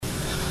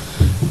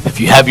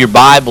you have your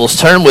Bibles,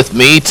 turn with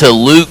me to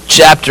Luke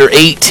chapter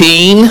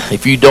 18.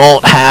 If you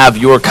don't have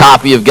your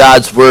copy of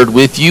God's Word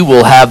with you,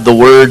 we'll have the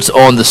words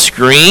on the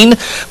screen.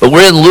 But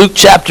we're in Luke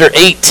chapter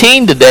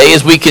 18 today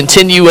as we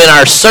continue in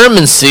our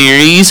sermon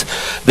series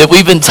that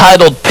we've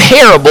entitled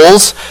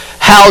Parables,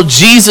 How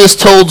Jesus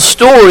Told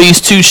Stories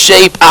to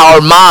Shape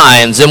Our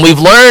Minds. And we've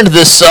learned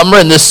this summer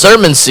in this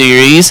sermon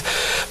series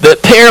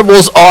that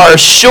parables are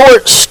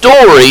short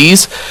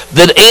stories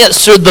that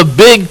answer the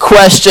big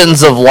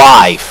questions of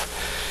life.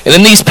 And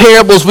in these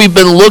parables we've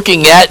been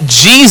looking at,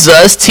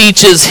 Jesus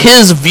teaches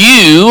his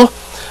view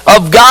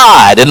of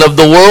God and of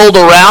the world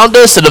around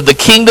us and of the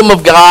kingdom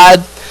of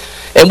God.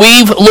 And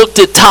we've looked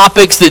at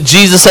topics that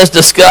Jesus has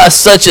discussed,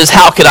 such as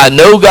how can I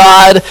know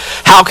God?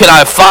 How can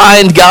I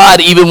find God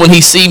even when he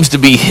seems to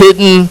be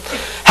hidden?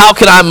 How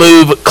can I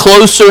move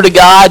closer to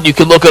God? You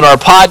can look at our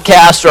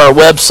podcast or our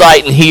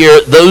website and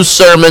hear those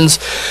sermons.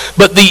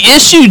 But the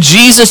issue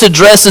Jesus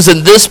addresses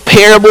in this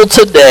parable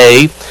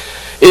today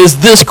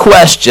is this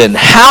question: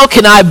 how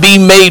can I be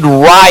made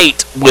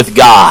right with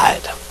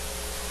God?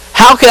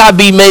 How can I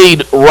be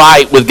made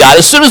right with God?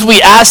 As soon as we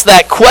ask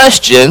that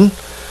question,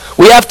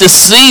 we have to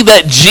see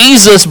that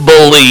Jesus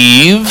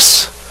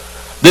believes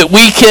that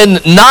we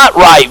can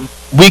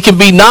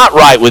be not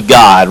right with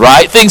God,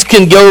 right? Things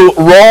can go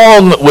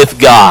wrong with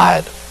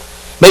God.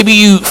 Maybe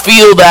you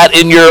feel that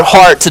in your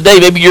heart today.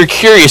 Maybe you're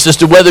curious as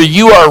to whether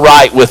you are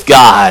right with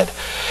God.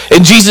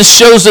 And Jesus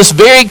shows us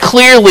very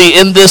clearly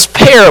in this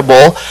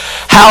parable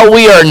how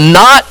we are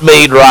not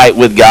made right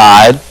with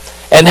God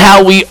and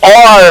how we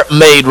are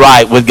made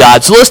right with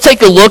God. So let's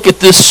take a look at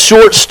this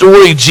short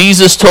story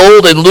Jesus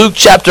told in Luke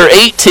chapter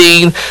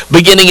 18,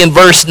 beginning in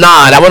verse 9.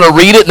 I want to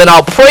read it, and then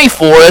I'll pray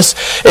for us,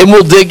 and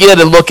we'll dig in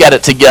and look at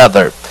it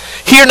together.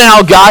 Hear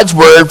now God's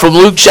word from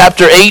Luke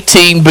chapter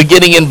 18,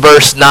 beginning in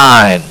verse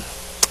 9.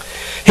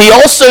 He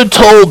also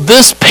told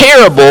this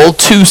parable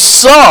to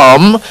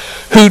some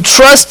who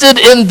trusted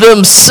in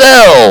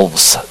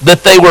themselves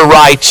that they were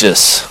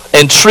righteous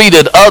and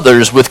treated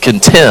others with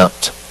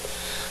contempt.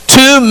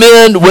 2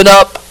 men went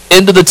up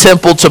into the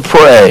temple to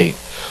pray,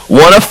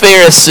 one a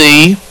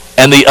Pharisee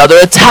and the other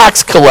a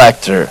tax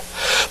collector.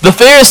 The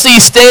Pharisee,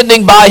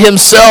 standing by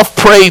himself,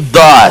 prayed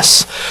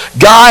thus: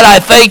 God, I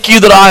thank you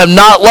that I am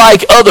not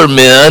like other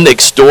men,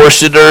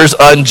 extortioners,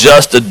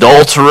 unjust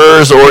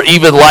adulterers, or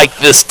even like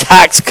this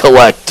tax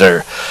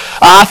collector.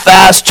 I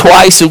fast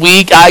twice a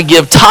week. I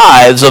give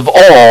tithes of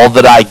all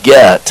that I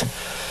get.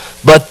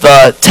 But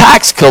the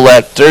tax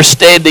collector,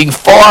 standing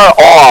far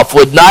off,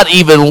 would not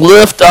even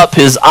lift up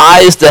his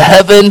eyes to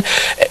heaven,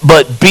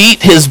 but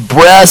beat his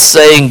breast,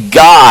 saying,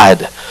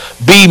 God,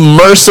 be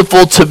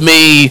merciful to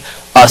me,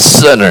 a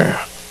sinner.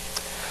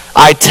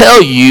 I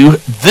tell you,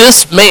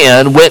 this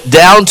man went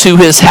down to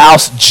his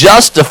house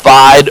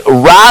justified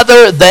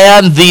rather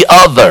than the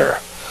other.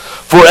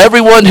 For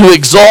everyone who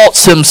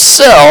exalts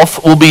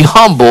himself will be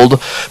humbled,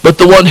 but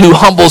the one who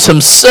humbles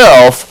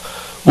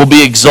himself will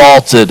be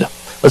exalted.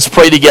 Let's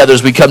pray together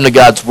as we come to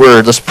God's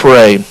word. Let's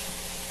pray.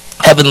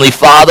 Heavenly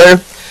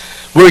Father,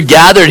 we're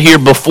gathered here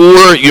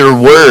before your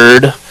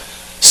word.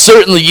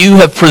 Certainly you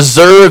have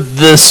preserved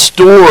this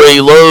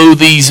story,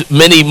 these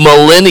many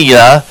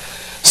millennia,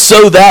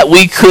 so that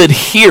we could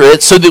hear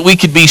it, so that we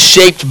could be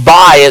shaped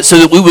by it, so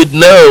that we would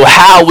know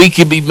how we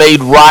could be made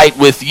right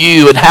with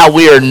you and how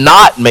we are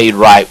not made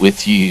right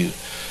with you.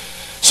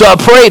 So I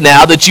pray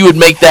now that you would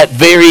make that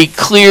very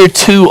clear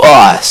to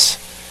us,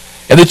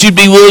 and that you'd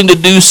be willing to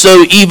do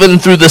so even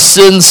through the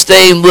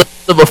sin-stained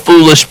lips of a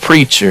foolish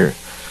preacher.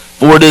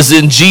 For it is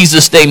in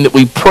Jesus' name that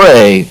we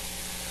pray.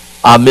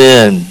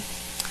 Amen.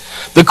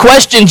 The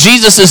question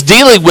Jesus is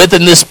dealing with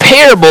in this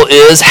parable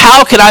is,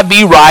 how can I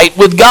be right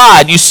with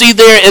God? You see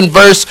there in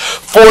verse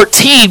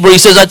 14 where he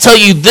says, I tell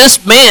you,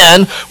 this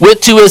man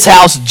went to his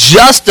house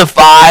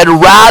justified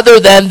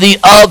rather than the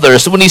other.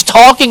 So when he's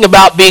talking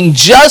about being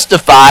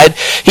justified,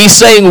 he's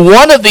saying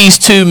one of these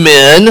 2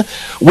 men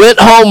went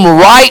home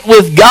right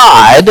with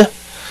God,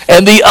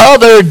 and the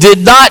other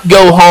did not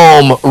go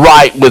home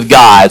right with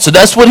God. So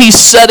that's what he's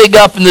setting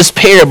up in this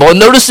parable. And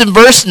notice in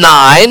verse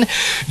 9,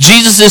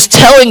 Jesus is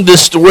telling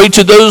this story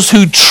to those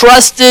who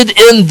trusted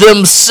in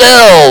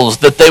themselves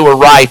that they were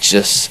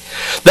righteous.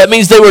 That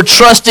means they were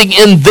trusting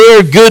in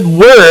their good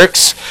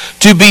works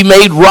to be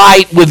made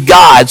right with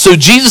God. So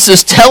Jesus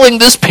is telling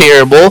this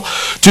parable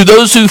to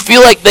those who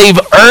feel like they've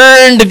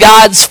earned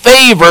God's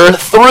favor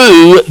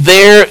through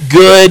their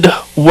good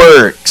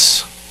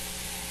works.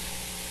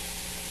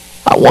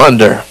 I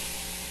wonder,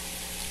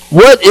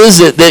 what is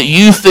it that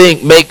you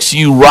think makes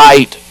you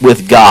right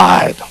with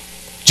God?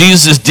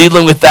 Jesus is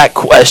dealing with that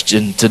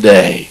question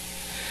today.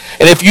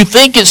 And if you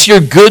think it's your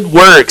good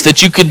works,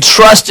 that you can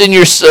trust in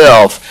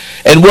yourself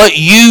and what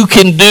you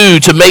can do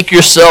to make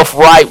yourself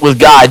right with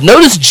God,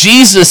 notice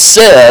Jesus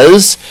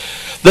says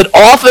that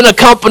often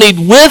accompanied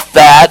with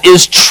that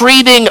is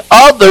treating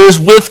others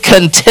with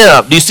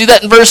contempt. Do you see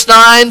that in verse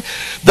 9?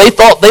 They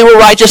thought they were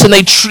righteous and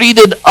they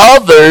treated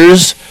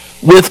others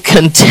with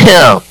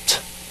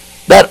contempt.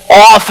 That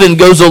often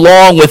goes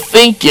along with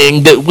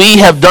thinking that we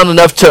have done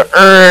enough to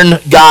earn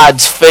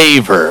God's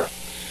favor.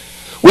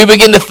 we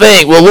begin to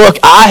think, well, look,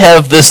 I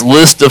have this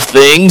list of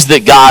things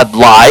that God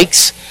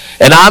likes,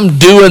 and I'm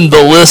doing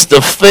the list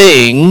of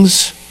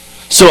things,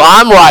 so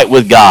I'm right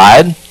with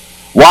God.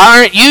 Why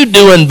aren't you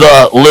doing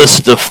the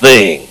list of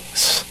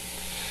things?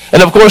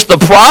 And of course, the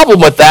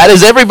problem with that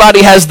is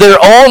everybody has their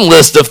own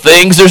list of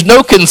things. There's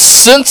no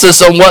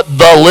consensus on what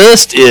the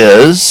list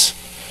is.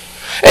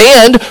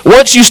 And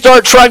once you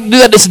start trying to do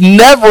that, it's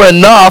never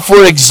enough.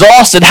 We're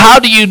exhausted. How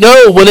do you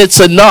know when it's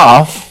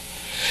enough?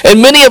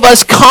 And many of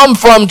us come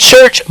from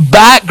church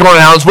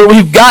backgrounds where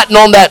we've gotten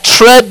on that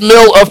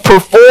treadmill of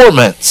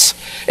performance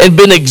and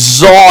been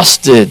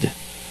exhausted.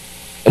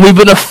 And we've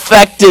been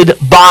affected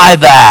by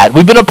that.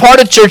 We've been a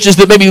part of churches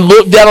that maybe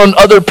look down on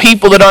other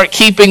people that aren't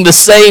keeping the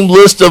same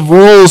list of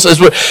rules as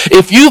we're.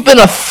 If you've been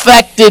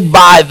affected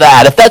by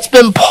that, if that's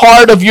been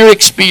part of your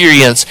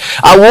experience,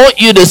 I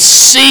want you to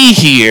see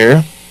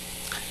here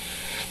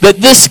that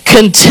this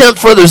contempt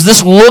for others,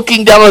 this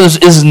looking down on others,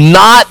 is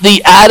not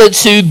the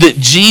attitude that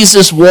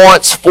Jesus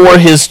wants for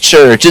his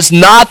church. It's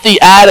not the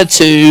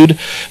attitude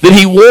that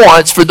he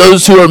wants for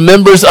those who are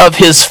members of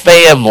his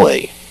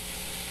family.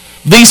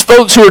 These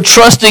folks who are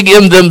trusting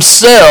in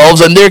themselves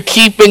and they're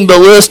keeping the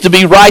list to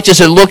be righteous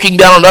and looking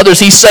down on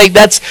others, he's saying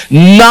that's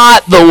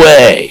not the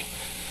way.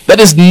 That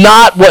is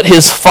not what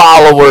his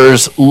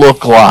followers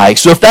look like.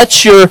 So if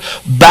that's your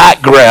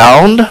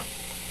background,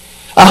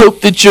 I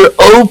hope that you're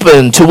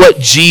open to what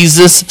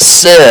Jesus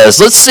says.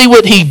 Let's see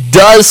what he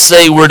does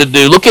say we're to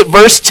do. Look at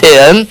verse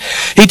 10.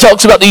 He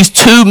talks about these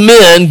two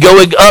men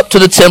going up to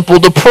the temple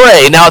to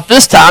pray. Now at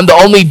this time, the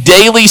only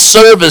daily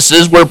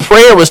services where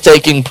prayer was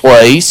taking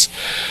place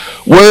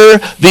were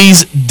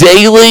these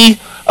daily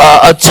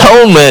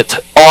atonement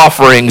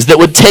offerings that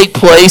would take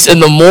place in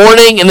the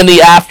morning and in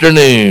the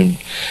afternoon.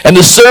 And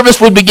the service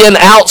would begin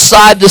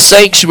outside the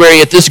sanctuary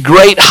at this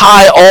great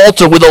high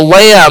altar with a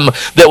lamb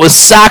that was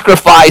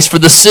sacrificed for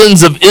the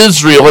sins of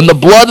Israel. And the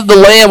blood of the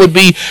lamb would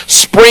be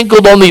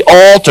sprinkled on the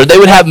altar. They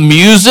would have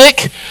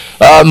music,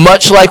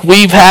 much like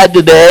we've had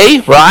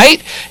today, right?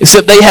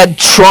 Except they had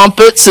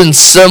trumpets and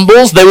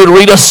cymbals. They would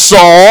read a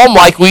psalm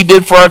like we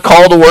did for our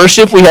call to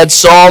worship. We had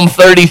Psalm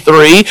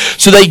 33.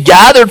 So they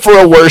gathered for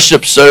a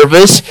worship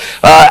service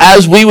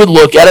as we would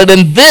look at it.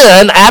 And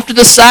then after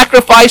the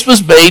sacrifice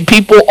was made,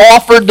 people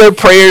offered their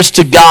prayers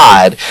to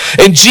God.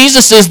 And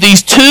Jesus says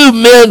these two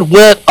men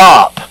went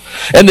up.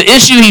 And the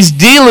issue he's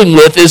dealing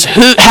with is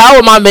how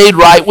am I made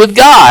right with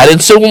God?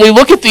 And so when we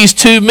look at these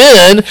two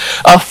men,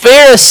 a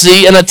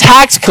Pharisee and a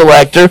tax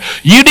collector,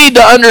 you need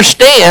to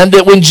understand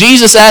that when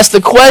Jesus asked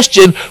the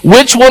question,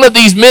 which one of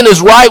these men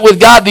is right with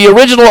God, the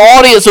original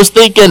audience was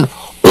thinking,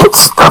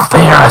 it's the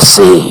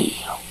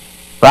Pharisee,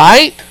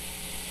 right?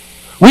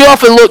 We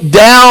often look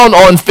down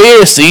on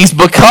Pharisees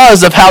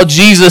because of how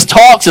Jesus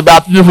talks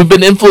about them. We've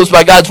been influenced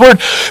by God's word.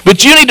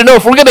 But you need to know,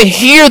 if we're going to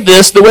hear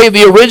this the way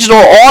the original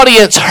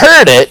audience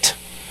heard it,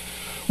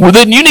 well,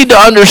 then you need to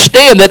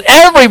understand that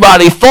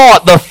everybody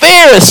thought the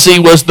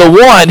Pharisee was the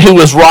one who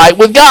was right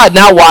with God.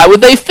 Now, why would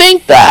they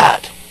think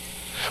that?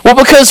 Well,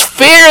 because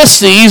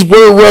Pharisees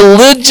were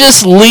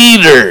religious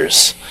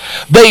leaders.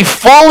 They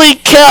fully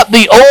kept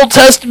the Old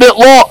Testament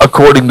law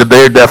according to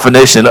their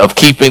definition of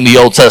keeping the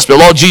Old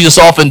Testament law. Jesus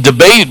often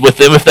debated with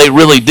them if they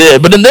really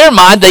did. But in their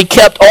mind, they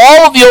kept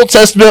all of the Old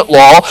Testament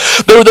law.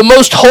 They were the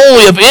most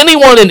holy of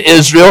anyone in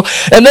Israel.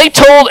 And they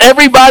told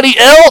everybody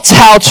else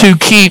how to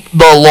keep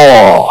the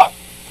law.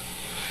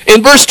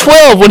 In verse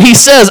 12, when he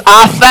says,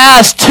 I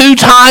fast 2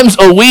 times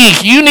a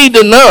week, you need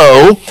to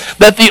know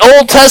that the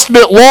Old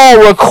Testament law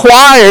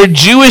required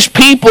Jewish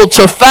people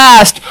to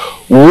fast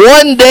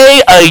 1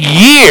 day a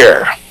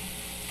year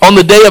on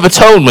the Day of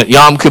Atonement,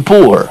 Yom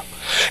Kippur.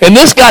 And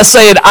this guy's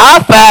saying,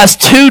 I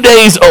fast 2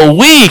 days a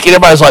week. And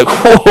everybody's like,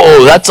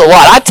 whoa, that's a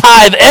lot. I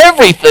tithe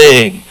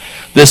everything,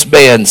 this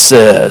man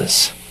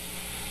says.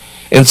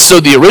 And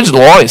so the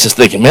original audience is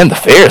thinking, man, the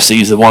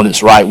Pharisee is the one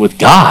that's right with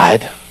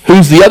God.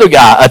 Who's the other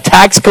guy? A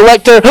tax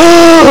collector?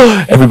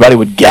 Everybody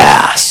would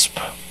gasp.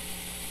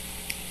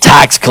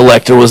 Tax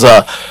collector was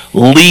a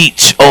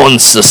leech on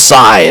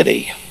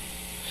society.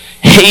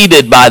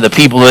 Hated by the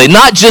people.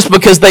 Not just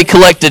because they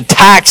collected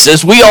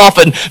taxes. We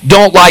often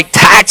don't like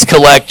tax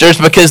collectors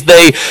because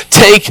they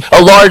take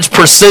a large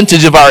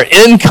percentage of our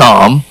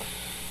income.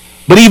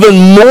 But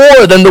even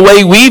more than the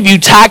way we view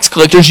tax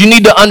collectors, you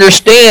need to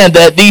understand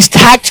that these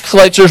tax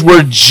collectors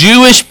were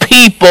Jewish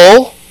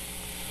people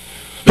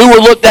who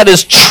were looked at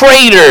as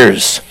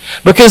traitors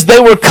because they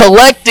were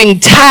collecting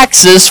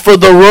taxes for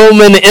the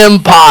Roman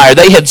Empire.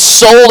 They had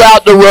sold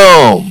out to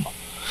Rome.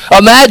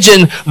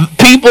 Imagine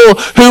people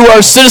who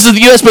are citizens of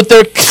the U.S., but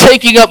they're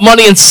taking up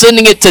money and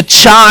sending it to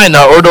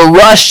China or to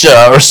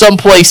Russia or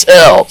someplace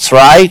else,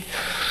 right?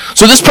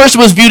 So this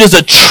person was viewed as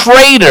a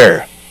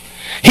traitor.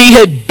 He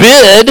had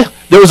bid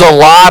there was a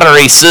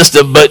lottery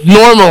system, but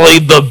normally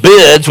the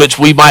bids, which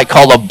we might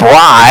call a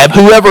bribe,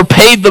 whoever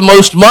paid the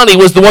most money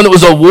was the one that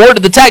was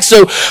awarded the tax.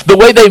 So the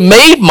way they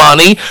made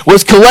money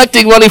was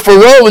collecting money for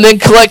Rome and then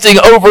collecting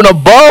over and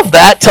above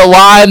that to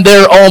line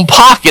their own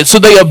pockets. So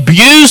they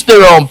abused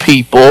their own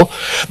people.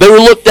 They were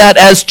looked at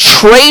as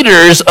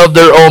traitors of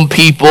their own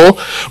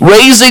people,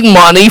 raising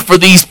money for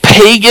these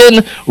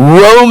pagan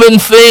Roman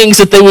things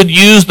that they would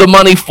use the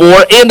money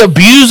for, and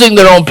abusing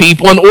their own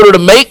people in order to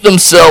make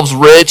themselves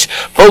rich.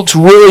 Folks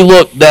really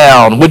looked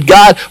down. Would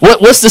God,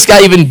 what's this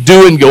guy even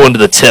doing going to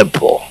the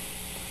temple?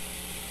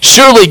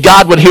 Surely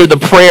God would hear the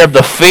prayer of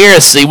the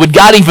Pharisee. Would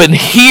God even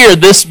hear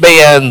this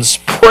man's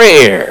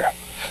prayer?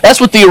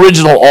 That's what the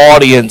original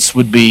audience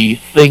would be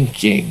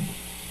thinking.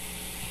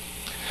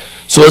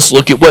 So let's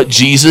look at what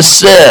Jesus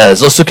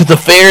says. Let's look at the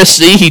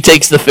Pharisee. He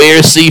takes the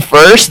Pharisee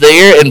first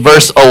there in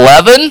verse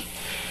 11.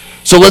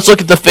 So let's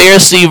look at the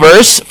Pharisee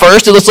verse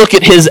first, and let's look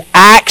at his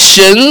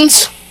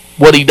actions,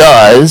 what he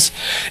does,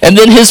 and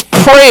then his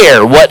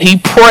prayer, what he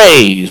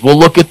prays. We'll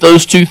look at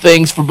those two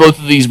things for both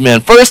of these men.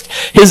 First,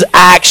 his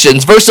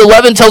actions. Verse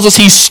 11 tells us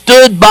he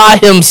stood by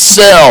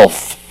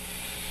himself.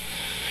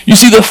 You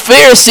see, the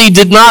Pharisee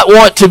did not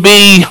want to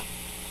be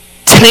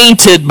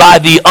tainted by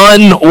the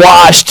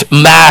unwashed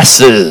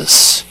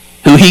masses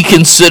who he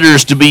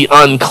considers to be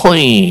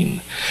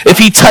unclean. If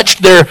he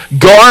touched their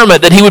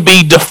garment, that he would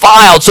be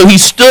defiled. So he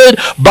stood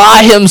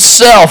by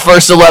himself,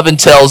 verse 11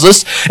 tells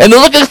us. And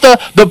then look at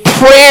the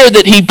prayer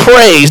that he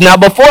prays. Now,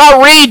 before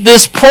I read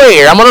this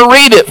prayer, I'm going to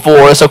read it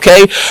for us,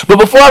 okay? But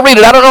before I read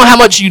it, I don't know how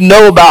much you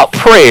know about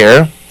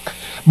prayer,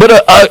 but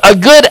a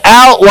good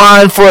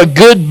outline for a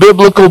good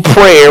biblical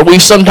prayer, we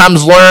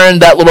sometimes learn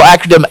that little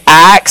acronym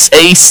ACTS,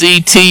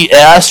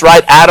 A-C-T-S,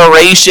 right?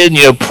 Adoration,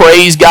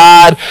 praise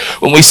God.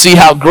 When we see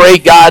how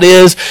great God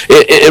is,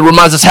 it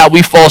reminds us how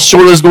we fall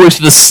short of His glory.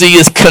 So the C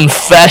is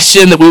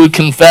confession, that we would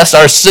confess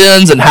our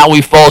sins and how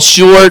we fall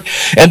short.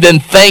 And then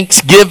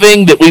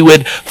thanksgiving, that we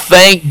would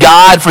thank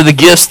God for the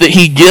gifts that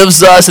He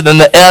gives us. And then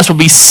the S would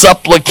be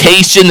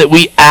supplication, that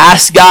we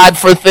ask God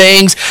for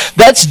things.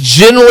 That's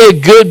generally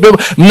a good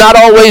biblical, not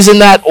always in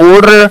that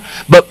order,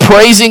 but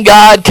praising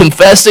God,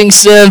 confessing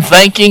sin,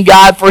 thanking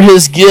God for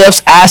His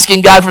gifts,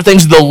 asking God for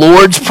things. The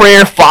Lord's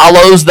Prayer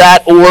follows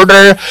that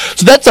order.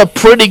 So that's a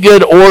pretty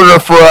good order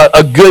for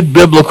a good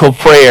biblical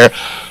prayer.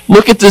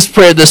 Look at this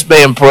prayer this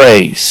man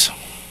prays.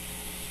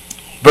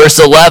 Verse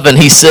 11,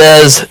 he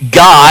says,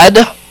 God,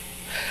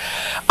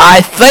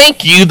 I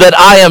thank you that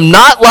I am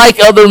not like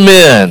other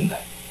men,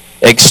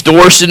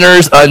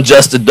 extortioners,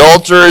 unjust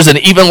adulterers, and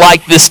even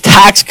like this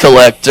tax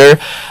collector.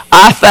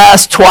 I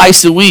fast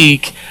twice a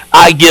week.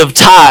 I give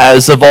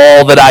tithes of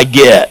all that I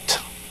get.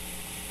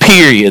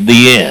 Period.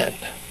 The end.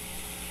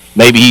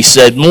 Maybe he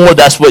said more.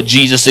 That's what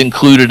Jesus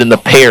included in the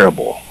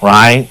parable,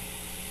 right?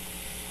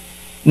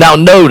 Now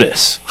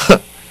notice,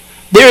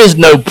 there is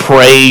no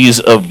praise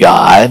of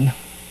God.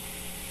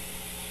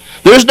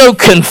 There's no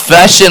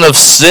confession of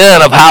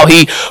sin, of how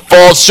he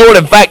falls short.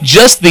 In fact,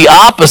 just the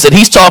opposite.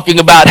 He's talking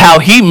about how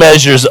he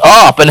measures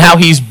up and how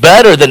he's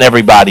better than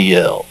everybody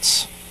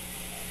else.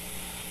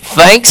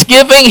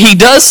 Thanksgiving, he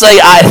does say,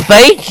 I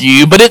thank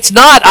you, but it's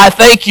not, I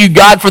thank you,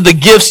 God, for the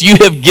gifts you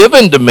have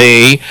given to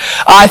me.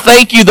 I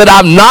thank you that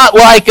I'm not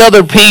like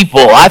other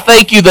people. I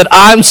thank you that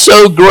I'm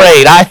so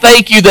great. I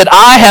thank you that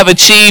I have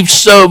achieved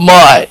so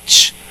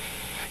much.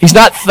 He's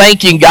not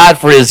thanking God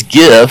for his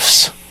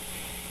gifts.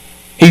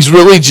 He's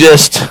really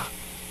just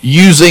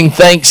using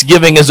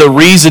Thanksgiving as a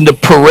reason to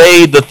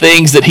parade the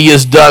things that he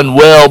has done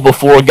well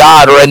before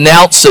God, or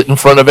announce it in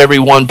front of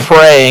everyone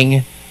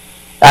praying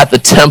at the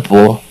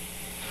temple.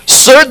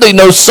 Certainly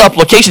no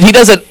supplication. He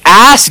doesn't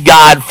ask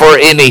God for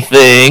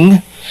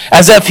anything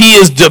as if he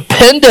is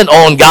dependent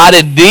on God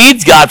and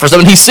needs God for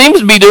something. He seems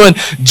to be doing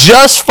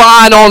just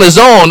fine on his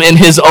own in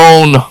his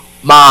own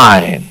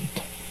mind.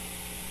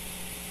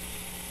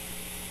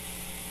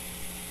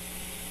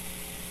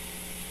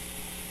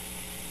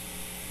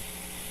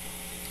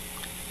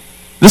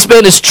 This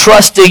man is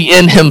trusting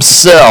in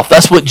himself.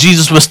 That's what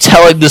Jesus was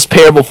telling this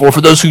parable for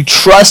those who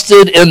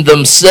trusted in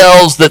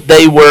themselves that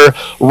they were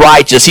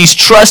righteous. He's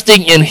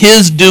trusting in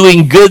his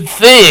doing good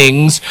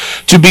things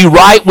to be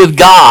right with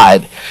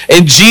God.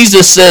 And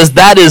Jesus says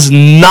that is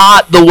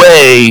not the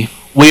way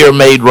we are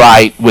made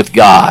right with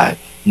God.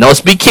 Now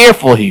let's be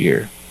careful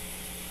here.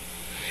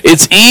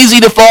 It's easy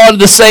to fall into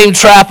the same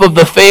trap of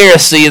the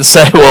Pharisee and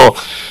say, well,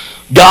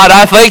 God,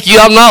 I thank you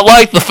I'm not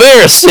like the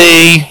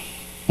Pharisee,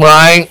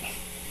 right?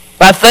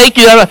 I thank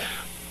you.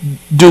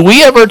 Do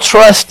we ever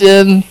trust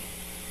in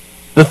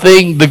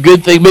the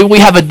good thing? Maybe we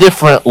have a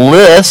different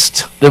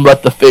list than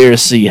what the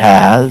Pharisee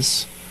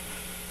has.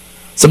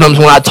 Sometimes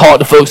when I talk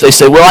to folks, they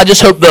say, well, I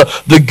just hope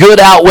the good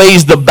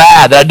outweighs the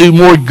bad, that I do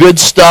more good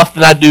stuff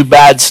than I do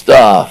bad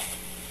stuff.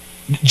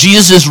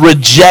 Jesus is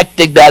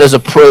rejecting that as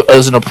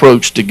an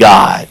approach to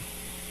God.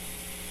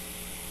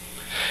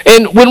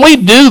 And when we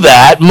do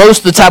that, most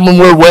of the time when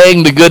we're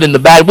weighing the good and the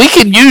bad, we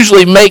can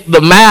usually make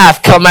the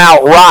math come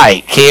out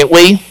right, can't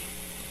we?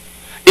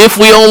 If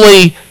we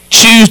only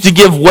choose to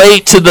give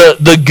weight to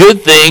the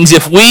good things,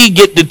 if we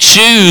get to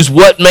choose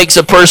what makes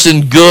a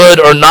person good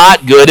or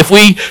not good, if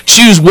we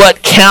choose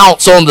what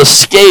counts on the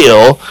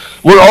scale,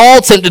 we're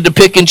all tempted to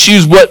pick and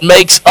choose what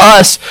makes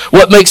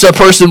a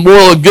person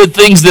moral and good,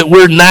 things that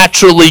we're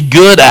naturally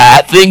good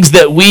at, things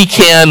that we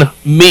can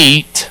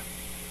meet.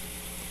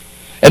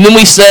 And then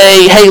we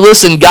say, hey,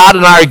 listen, God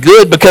and I are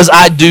good because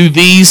I do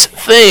these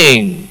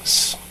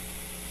things.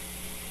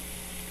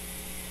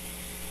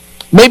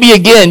 Maybe,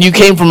 again, you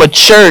came from a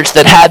church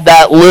that had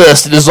that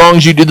list, and as long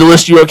as you did the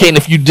list, you were okay. And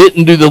if you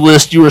didn't do the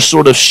list, you were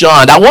sort of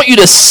shunned. I want you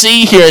to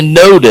see here and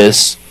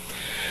notice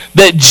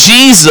that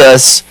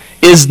Jesus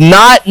is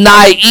not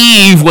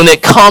naive when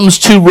it comes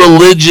to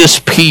religious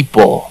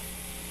people.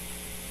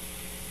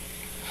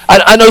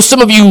 I know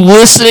some of you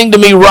listening to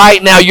me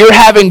right now, you're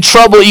having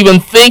trouble even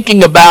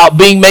thinking about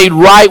being made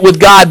right with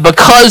God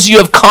because you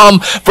have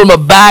come from a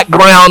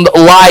background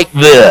like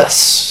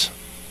this.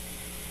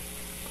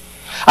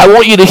 I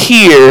want you to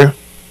hear,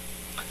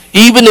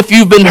 even if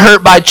you've been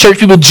hurt by church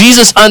people,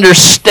 Jesus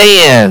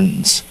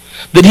understands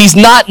that he's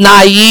not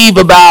naive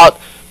about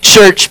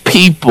church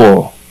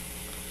people.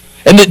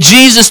 And that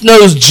Jesus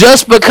knows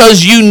just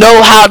because you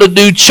know how to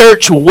do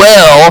church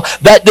well,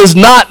 that does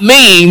not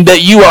mean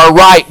that you are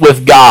right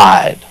with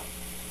God.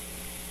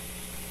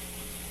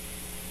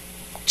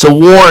 It's a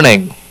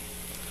warning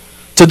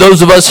to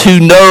those of us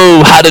who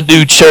know how to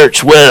do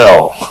church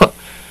well.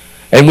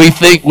 And we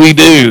think we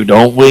do,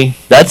 don't we?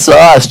 That's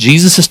us.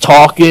 Jesus is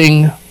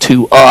talking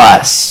to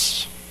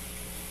us.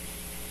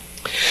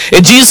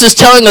 And Jesus is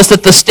telling us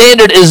that the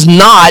standard is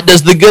not,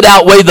 does the good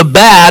outweigh the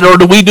bad, or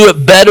do we do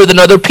it better than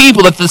other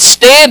people? That the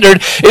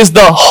standard is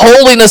the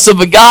holiness of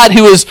a God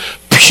who is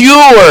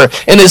pure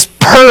and is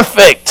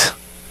perfect.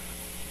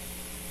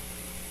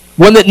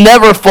 One that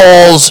never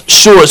falls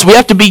short. So we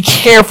have to be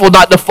careful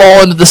not to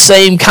fall into the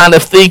same kind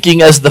of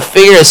thinking as the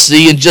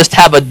Pharisee and just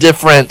have a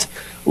different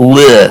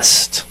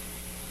list.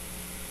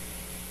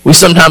 We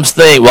sometimes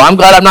think, well, I'm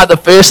glad I'm not the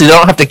Pharisee. I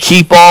don't have to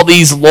keep all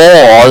these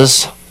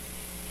laws.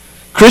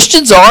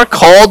 Christians are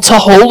called to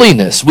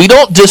holiness. We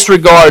don't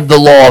disregard the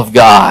law of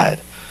God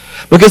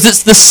because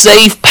it's the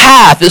safe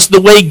path. It's the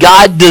way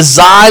God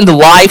designed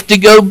life to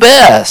go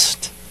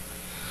best.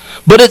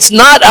 But it's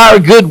not our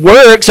good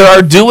works or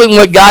our doing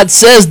what God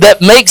says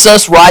that makes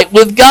us right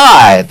with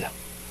God.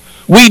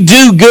 We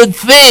do good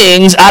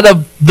things out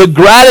of the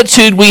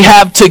gratitude we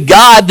have to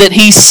God that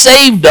he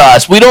saved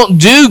us. We don't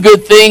do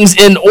good things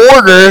in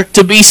order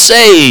to be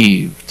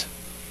saved.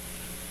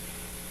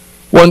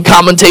 One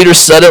commentator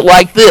said it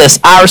like this: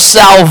 our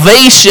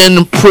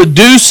salvation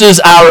produces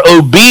our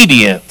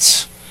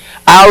obedience.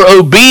 Our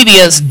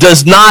obedience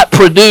does not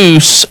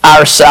produce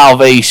our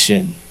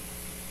salvation.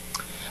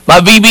 My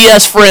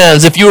VBS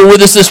friends, if you were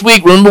with us this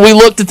week, remember we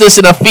looked at this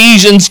in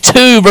Ephesians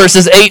 2,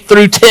 verses 8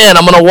 through 10.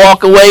 I'm going to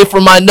walk away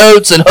from my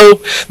notes and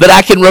hope that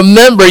I can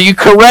remember. You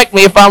correct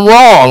me if I'm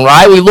wrong,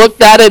 right? We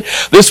looked at it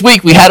this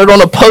week. We had it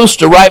on a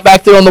poster right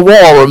back there on the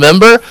wall,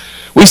 remember?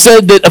 We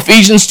said that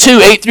Ephesians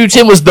 2, 8 through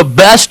 10 was the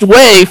best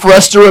way for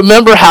us to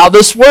remember how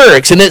this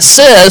works. And it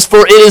says,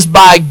 for it is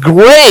by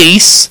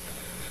grace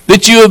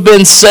that you have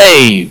been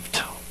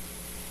saved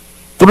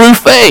through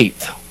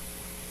faith.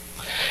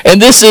 And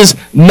this is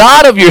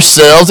not of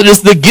yourselves. It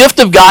is the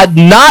gift of God,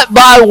 not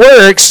by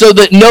works, so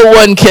that no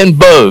one can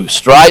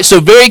boast, right?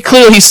 So very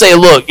clearly he's saying,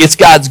 look, it's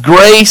God's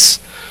grace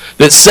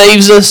that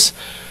saves us.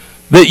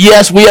 That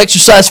yes, we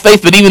exercise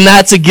faith, but even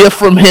that's a gift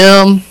from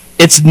him.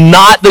 It's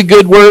not the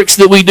good works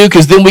that we do,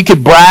 because then we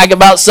could brag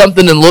about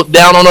something and look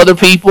down on other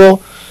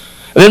people.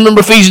 And then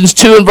remember Ephesians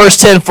 2 and verse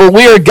 10, for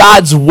we are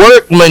God's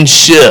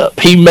workmanship.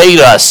 He made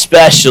us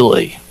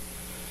specially,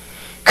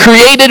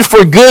 created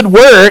for good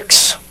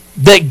works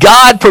that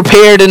God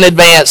prepared in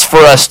advance for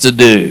us to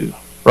do,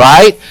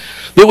 right?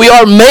 That we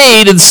are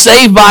made and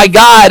saved by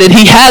God, and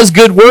he has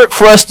good work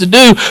for us to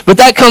do, but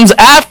that comes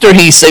after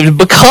he saved us,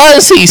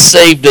 because he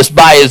saved us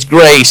by his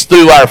grace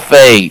through our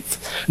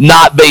faith,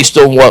 not based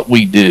on what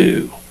we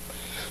do.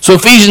 So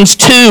Ephesians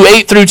 2,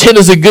 8 through 10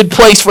 is a good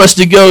place for us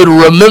to go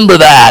to remember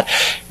that.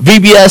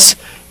 VBS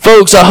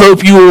folks, I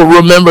hope you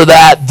will remember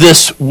that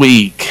this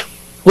week.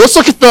 Let's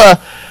look at the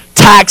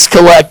tax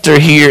collector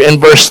here in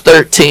verse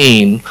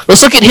 13.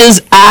 Let's look at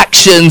his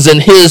actions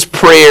and his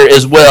prayer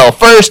as well.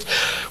 First,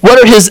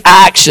 what are his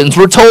actions?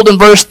 We're told in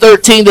verse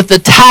 13 that the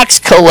tax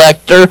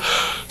collector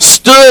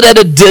stood at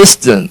a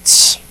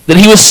distance, that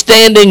he was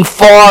standing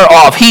far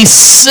off. He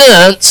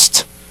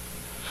sensed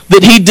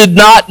that he did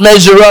not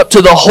measure up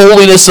to the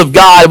holiness of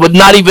God, would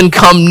not even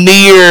come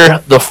near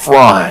the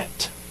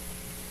front.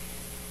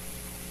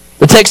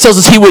 The text tells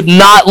us he would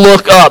not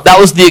look up. That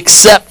was the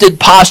accepted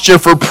posture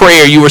for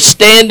prayer. You were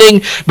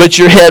standing, but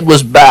your head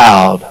was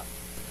bowed.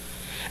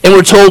 And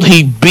we're told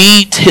he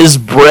beat his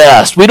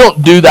breast. We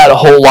don't do that a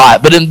whole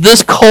lot, but in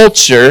this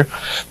culture,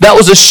 that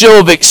was a show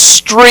of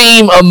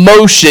extreme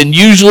emotion,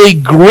 usually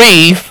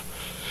grief.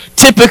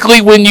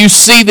 Typically, when you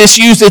see this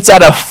used, it's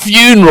at a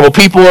funeral.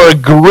 People are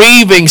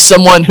grieving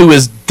someone who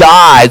has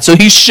died. So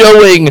he's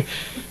showing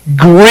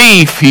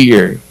grief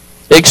here,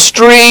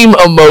 extreme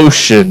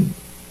emotion.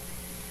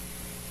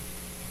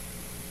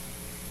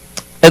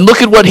 And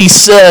look at what he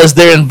says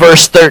there in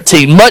verse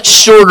 13. Much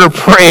shorter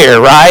prayer,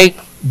 right?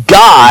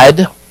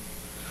 God,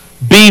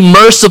 be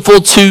merciful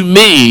to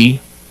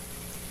me,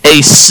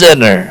 a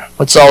sinner.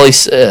 That's all he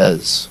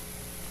says.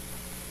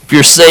 If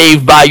you're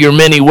saved by your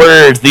many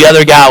words, the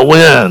other guy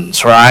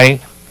wins,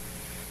 right?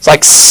 It's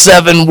like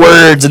 7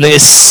 words, and then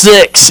it's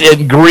 6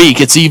 in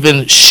Greek. It's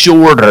even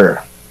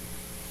shorter.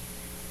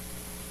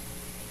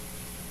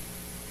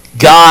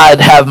 God,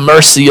 have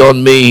mercy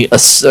on me, a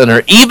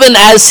sinner. Even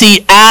as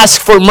he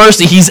asks for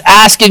mercy, he's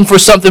asking for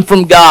something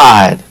from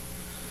God.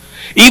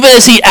 Even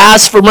as he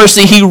asks for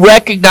mercy, he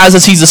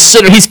recognizes he's a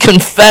sinner. He's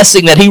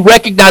confessing that. He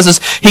recognizes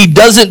he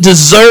doesn't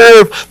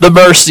deserve the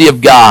mercy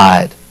of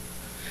God.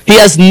 He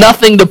has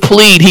nothing to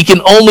plead. He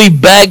can only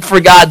beg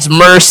for God's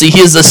mercy. He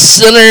is a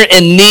sinner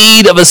in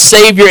need of a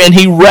Savior, and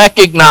he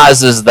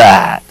recognizes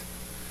that.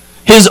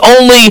 His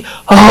only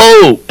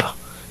hope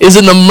is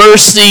in the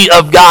mercy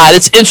of God.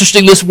 It's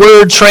interesting, this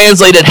word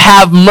translated,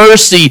 have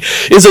mercy,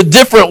 is a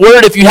different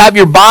word. If you have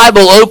your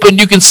Bible open,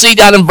 you can see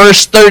down in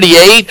verse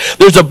 38,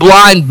 there's a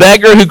blind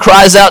beggar who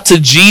cries out to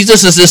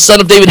Jesus as this Son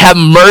of David, have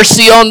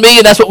mercy on me.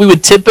 And that's what we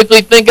would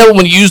typically think of when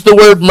we use the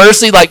word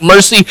mercy, like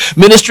mercy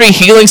ministry,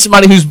 healing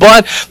somebody who's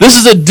blind. This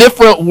is a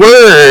different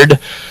word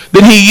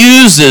that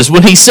he uses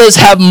when he says,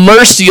 have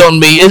mercy on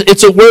me.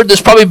 It's a word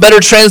that's probably better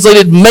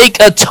translated, make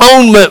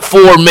atonement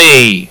for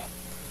me.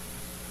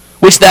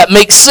 Which that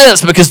makes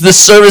sense because this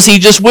service he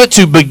just went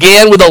to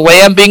began with a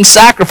lamb being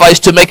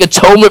sacrificed to make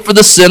atonement for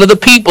the sin of the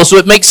people. So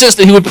it makes sense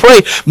that he would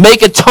pray,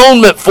 make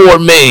atonement for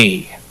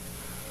me.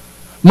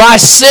 My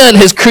sin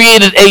has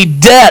created a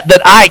debt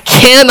that I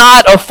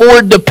cannot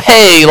afford to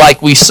pay,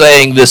 like we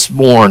sang this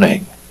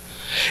morning.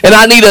 And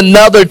I need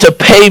another to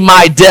pay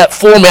my debt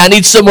for me. I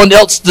need someone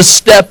else to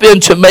step in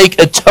to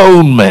make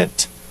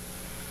atonement.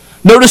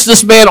 Notice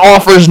this man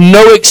offers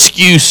no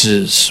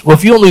excuses. Well,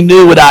 if you only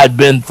knew what I'd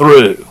been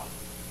through.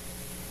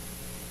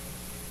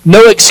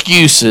 No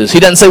excuses. He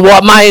doesn't say,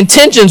 well, my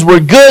intentions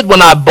were good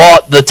when I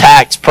bought the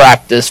tax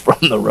practice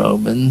from the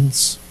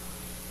Romans.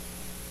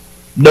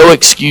 No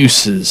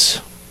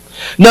excuses.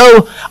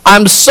 No,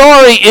 I'm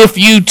sorry if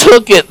you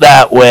took it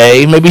that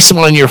way. Maybe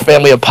someone in your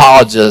family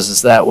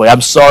apologizes that way. I'm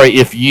sorry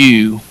if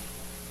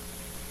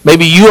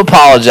maybe you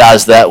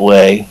apologize that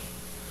way.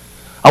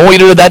 I want you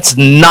to know that's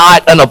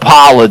not an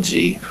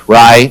apology,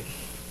 right?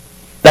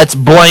 That's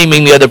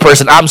blaming the other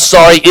person. I'm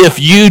sorry if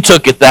you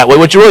took it that way.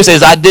 What you really say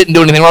is, I didn't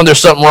do anything wrong. There's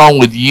something wrong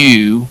with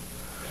you.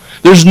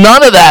 There's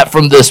none of that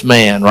from this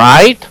man,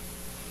 right?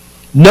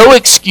 No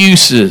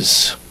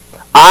excuses.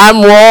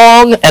 I'm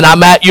wrong and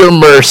I'm at your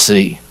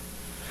mercy.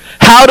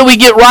 How do we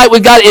get right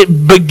with God?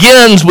 It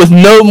begins with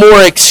no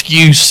more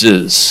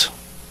excuses.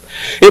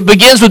 It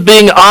begins with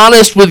being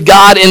honest with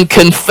God in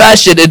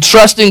confession and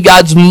trusting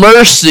God's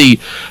mercy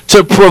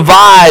to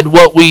provide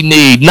what we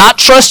need. Not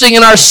trusting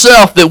in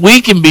ourselves that we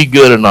can be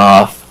good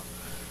enough.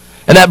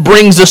 And that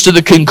brings us to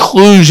the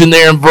conclusion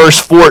there in verse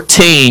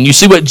 14. You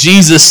see what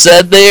Jesus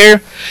said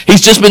there?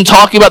 He's just been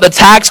talking about the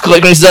tax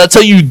collector. He said, I'll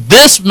tell you,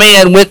 this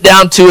man went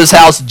down to his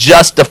house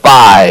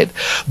justified.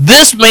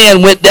 This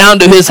man went down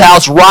to his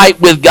house right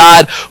with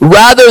God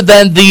rather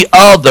than the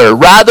other,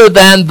 rather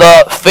than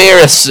the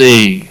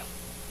Pharisee.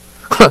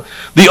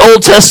 The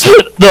Old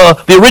Testament,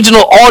 the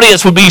original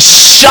audience would be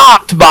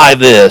shocked by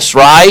this,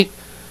 right?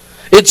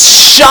 It's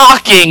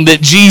shocking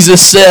that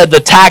Jesus said the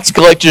tax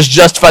collectors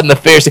justified and the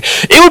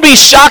Pharisee. It would be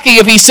shocking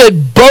if he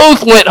said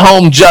both went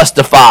home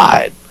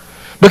justified,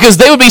 because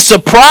they would be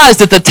surprised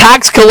that the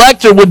tax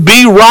collector would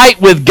be right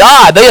with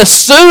God. They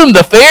assumed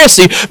the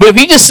Pharisee, but if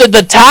he just said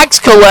the tax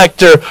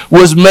collector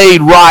was made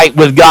right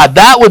with God,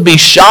 that would be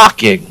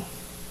shocking.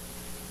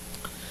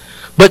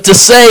 But to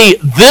say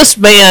this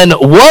man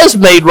was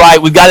made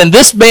right with God and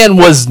this man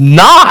was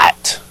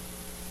not,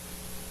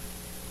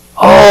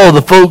 oh,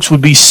 the folks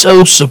would be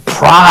so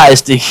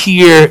surprised to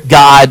hear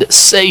God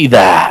say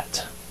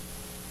that.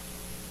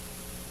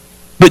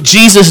 But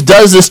Jesus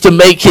does this to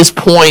make his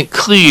point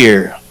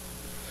clear.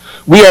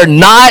 We are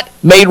not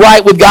made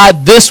right with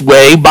God this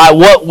way by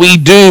what we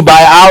do,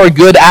 by our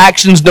good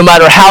actions, no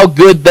matter how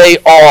good they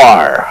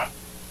are.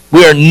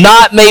 We are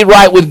not made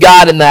right with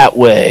God in that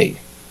way.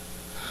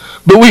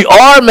 But we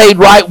are made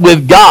right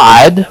with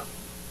God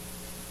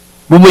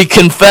when we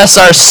confess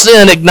our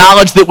sin,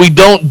 acknowledge that we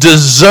don't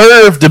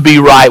deserve to be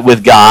right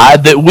with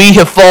God, that we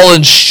have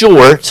fallen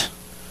short,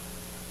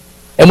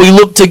 and we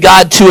look to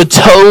God to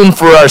atone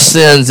for our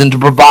sins and to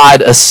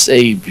provide a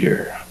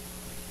Savior.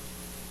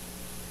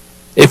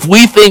 If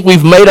we think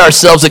we've made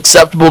ourselves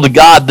acceptable to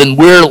God, then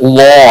we're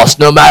lost,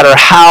 no matter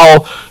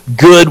how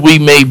good we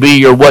may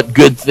be or what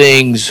good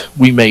things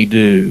we may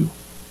do.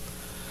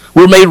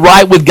 We're made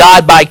right with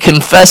God by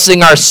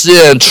confessing our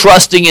sin,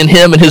 trusting in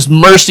him and his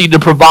mercy to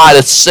provide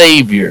a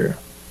Savior.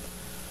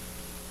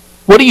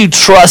 What do you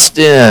trust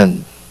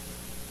in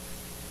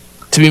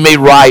to be made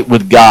right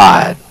with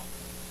God?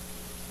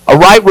 A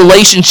right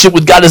relationship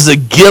with God is a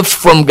gift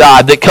from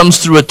God that comes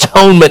through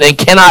atonement and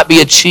cannot be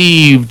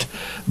achieved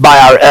by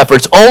our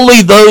efforts.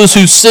 Only those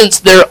who sense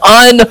their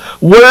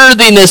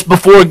unworthiness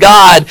before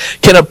God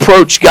can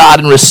approach God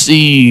and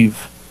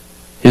receive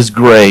his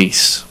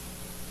grace.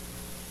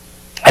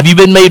 Have you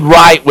been made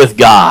right with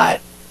God?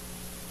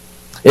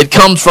 It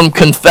comes from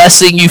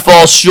confessing you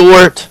fall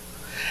short,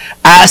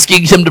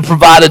 asking him to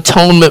provide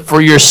atonement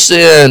for your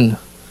sin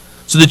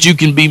so that you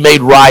can be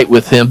made right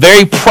with him.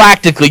 Very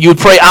practically, you would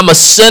pray, I'm a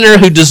sinner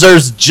who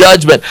deserves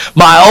judgment.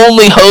 My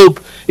only hope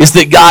is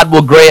that God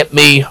will grant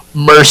me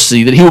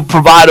mercy, that he will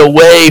provide a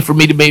way for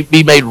me to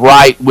be made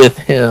right with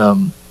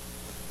him.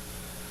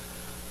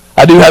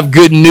 I do have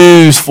good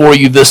news for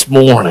you this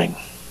morning.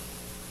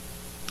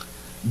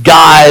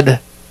 God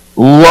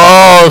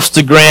loves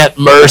to grant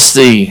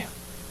mercy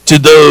to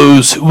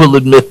those who will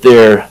admit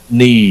their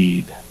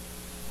need.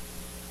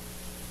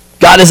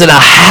 God is in a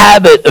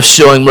habit of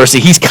showing mercy.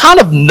 He's kind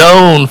of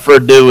known for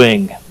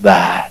doing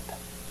that.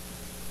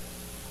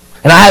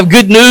 And I have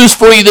good news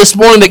for you this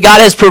morning that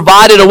God has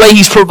provided a way.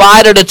 He's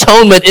provided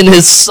atonement in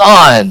his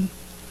Son.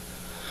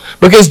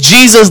 Because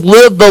Jesus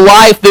lived the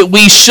life that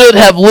we should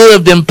have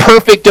lived in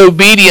perfect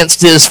obedience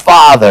to his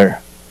Father.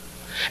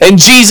 And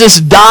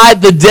Jesus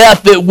died the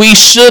death that we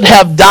should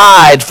have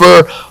died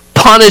for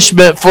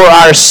punishment for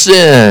our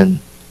sin,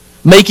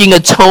 making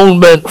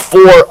atonement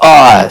for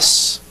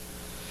us.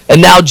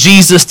 And now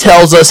Jesus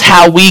tells us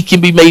how we can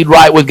be made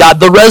right with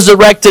God. The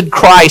resurrected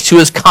Christ who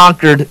has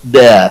conquered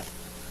death.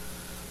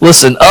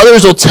 Listen,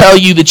 others will tell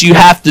you that you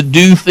have to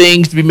do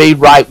things to be made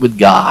right with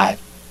God.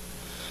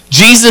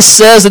 Jesus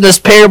says in this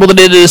parable that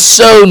it is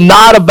so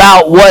not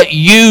about what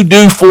you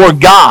do for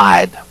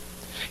God.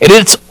 And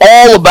it's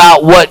all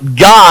about what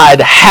God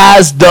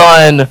has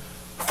done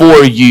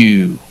for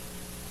you.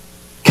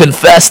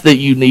 Confess that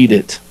you need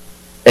it.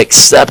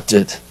 Accept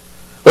it.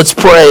 Let's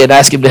pray and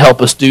ask him to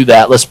help us do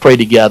that. Let's pray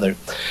together.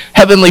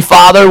 Heavenly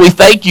Father, we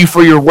thank you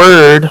for your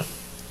word.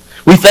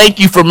 We thank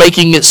you for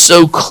making it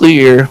so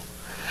clear.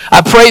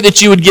 I pray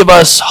that you would give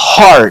us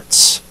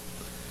hearts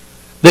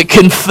that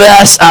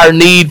confess our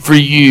need for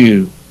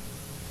you.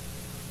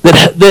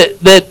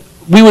 That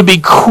we would be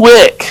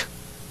quick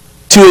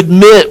to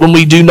admit when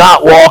we do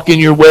not walk in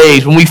your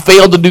ways, when we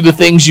fail to do the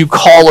things you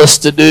call us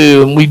to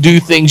do, and we do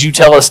things you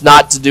tell us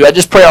not to do. I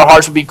just pray our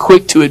hearts would be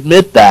quick to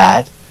admit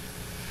that.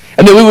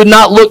 And that we would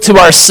not look to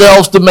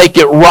ourselves to make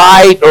it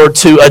right or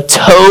to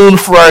atone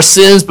for our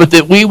sins, but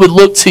that we would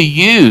look to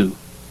you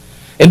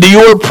and to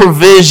your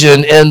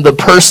provision in the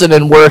person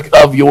and work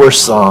of your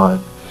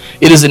Son.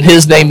 It is in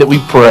his name that we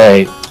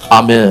pray.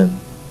 Amen.